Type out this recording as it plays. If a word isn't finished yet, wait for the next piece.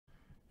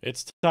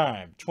It's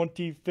time.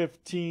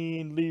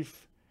 2015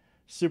 Leaf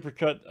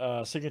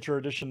Supercut Signature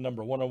Edition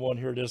number 101.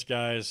 Here it is,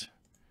 guys.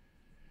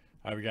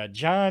 All right, we got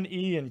John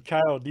E. and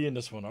Kyle D. in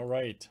this one. All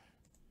right.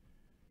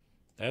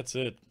 That's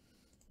it.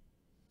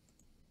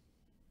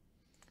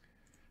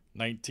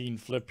 19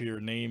 flip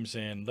here. Names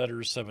and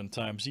letters 7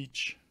 times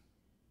each.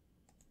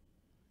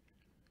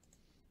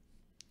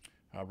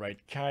 All right.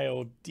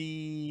 Kyle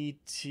D.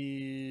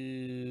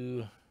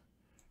 to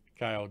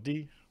Kyle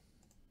D.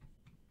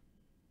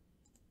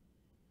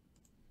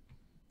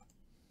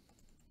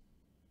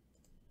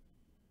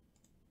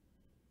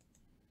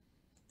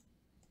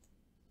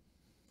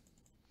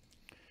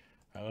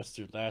 All right, let's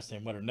do last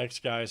name, letter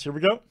next, guys. Here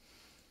we go.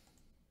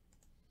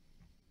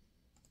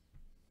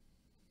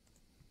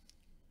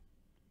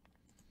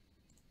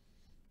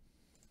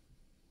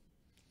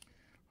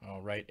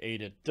 All right, A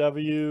to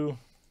W.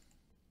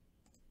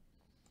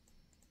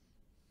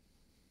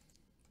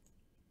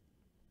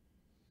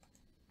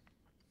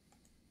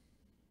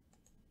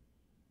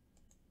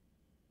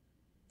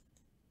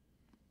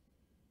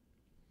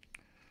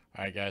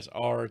 All right, guys,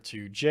 R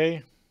to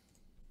J.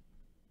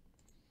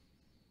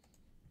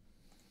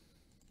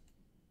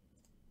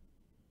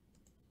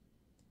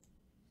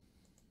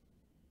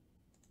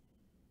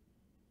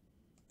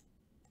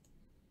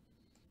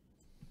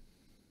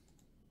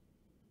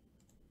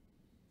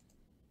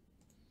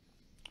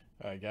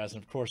 All right, guys,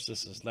 and of course,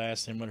 this is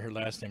last name, what her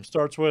last name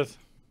starts with.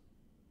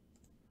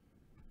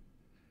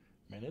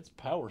 Man, it's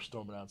power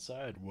storming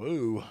outside.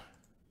 Whoa.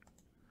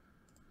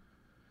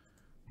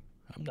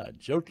 I'm not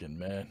joking,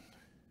 man.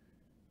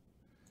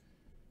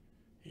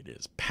 It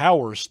is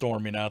power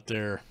storming out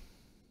there.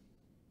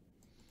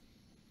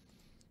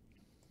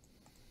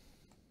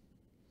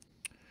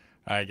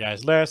 All right,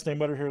 guys, last name,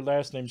 what her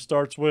last name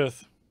starts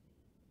with.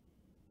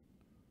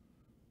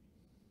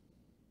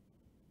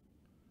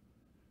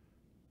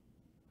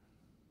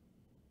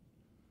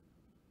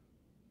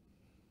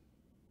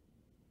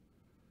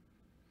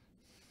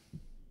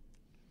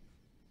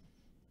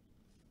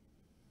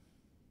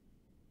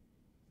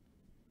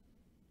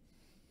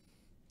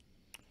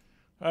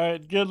 All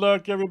right, good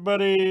luck,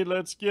 everybody.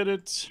 Let's get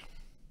it.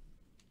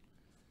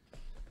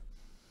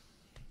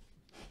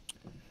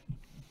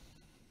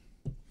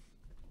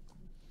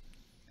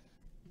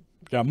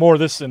 Got more of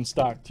this in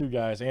stock, too,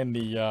 guys. And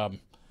the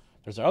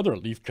there's another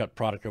leaf cut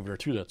product over there,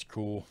 too, that's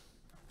cool.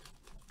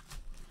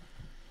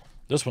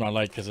 This one I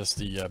like because it's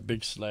the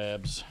big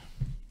slabs.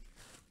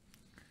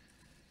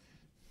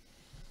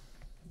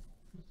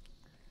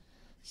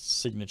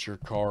 Signature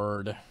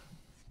card.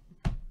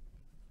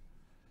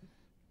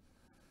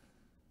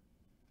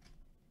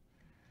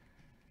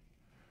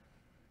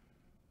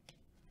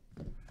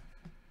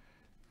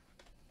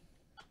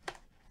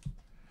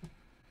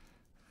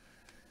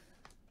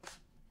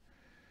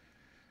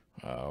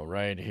 All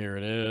right, here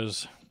it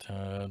is.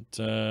 Dun,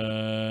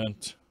 dun.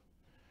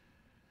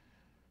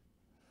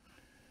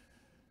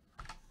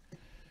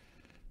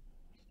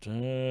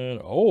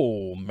 Dun.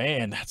 Oh,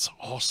 man, that's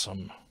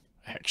awesome.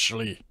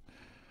 Actually,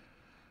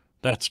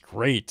 that's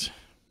great.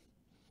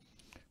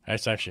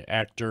 That's actually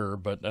actor,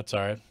 but that's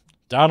all right.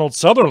 Donald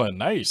Sutherland,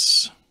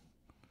 nice.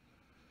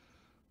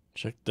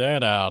 Check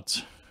that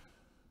out.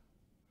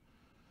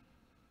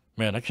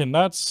 Man, I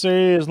cannot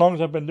say as long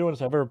as I've been doing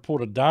this I've ever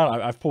pulled a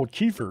Donald. I've pulled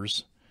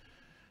Kiefer's,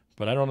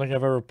 but I don't think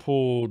I've ever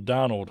pulled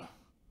Donald.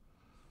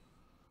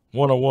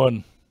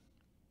 101.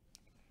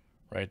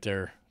 Right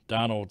there.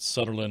 Donald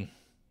Sutherland.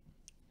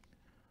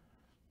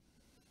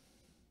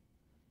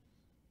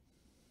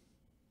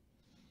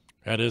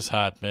 That is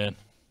hot, man.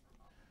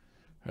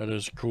 That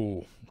is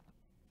cool.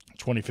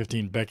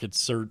 2015 Beckett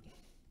cert.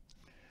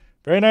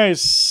 Very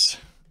nice.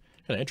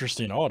 Got an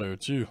interesting auto,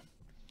 too.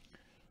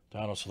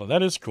 Donald Sutherland.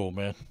 That is cool,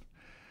 man.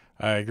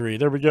 I agree.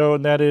 There we go.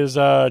 And that is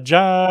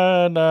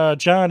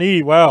John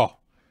E. Wow.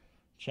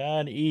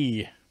 John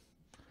E.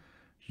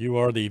 You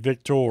are the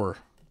victor.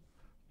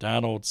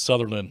 Donald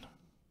Sutherland.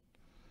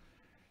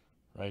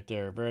 Right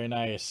there. Very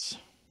nice.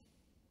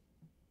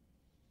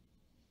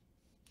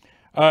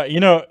 You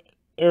know,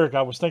 Eric,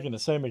 I was thinking the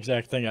same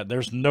exact thing.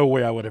 There's no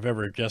way I would have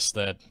ever guessed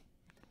that.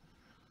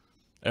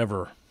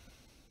 Ever.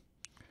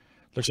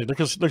 Looks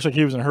like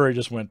he was in a hurry,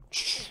 just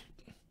went.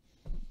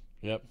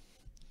 Yep.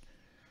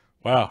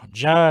 Wow.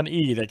 John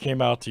E. That came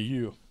out to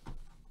you.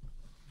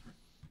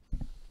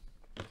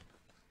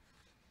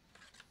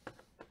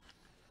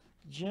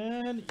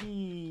 John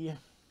E.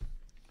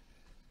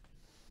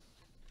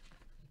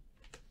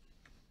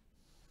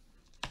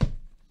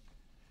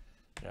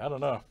 Yeah, I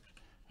don't know.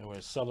 Anyway,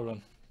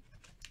 Sutherland.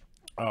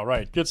 All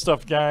right, good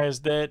stuff,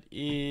 guys. That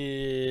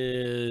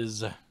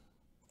is Leaf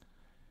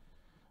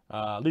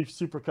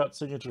Supercut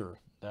Signature.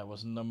 That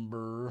was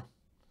number.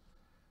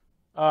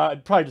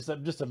 Probably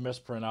just a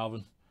misprint,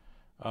 Alvin.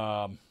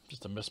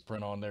 Just a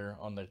misprint on there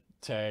on the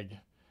tag.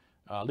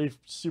 Leaf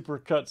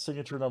Supercut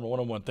Signature number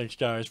 101. Thanks,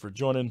 guys, for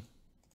joining.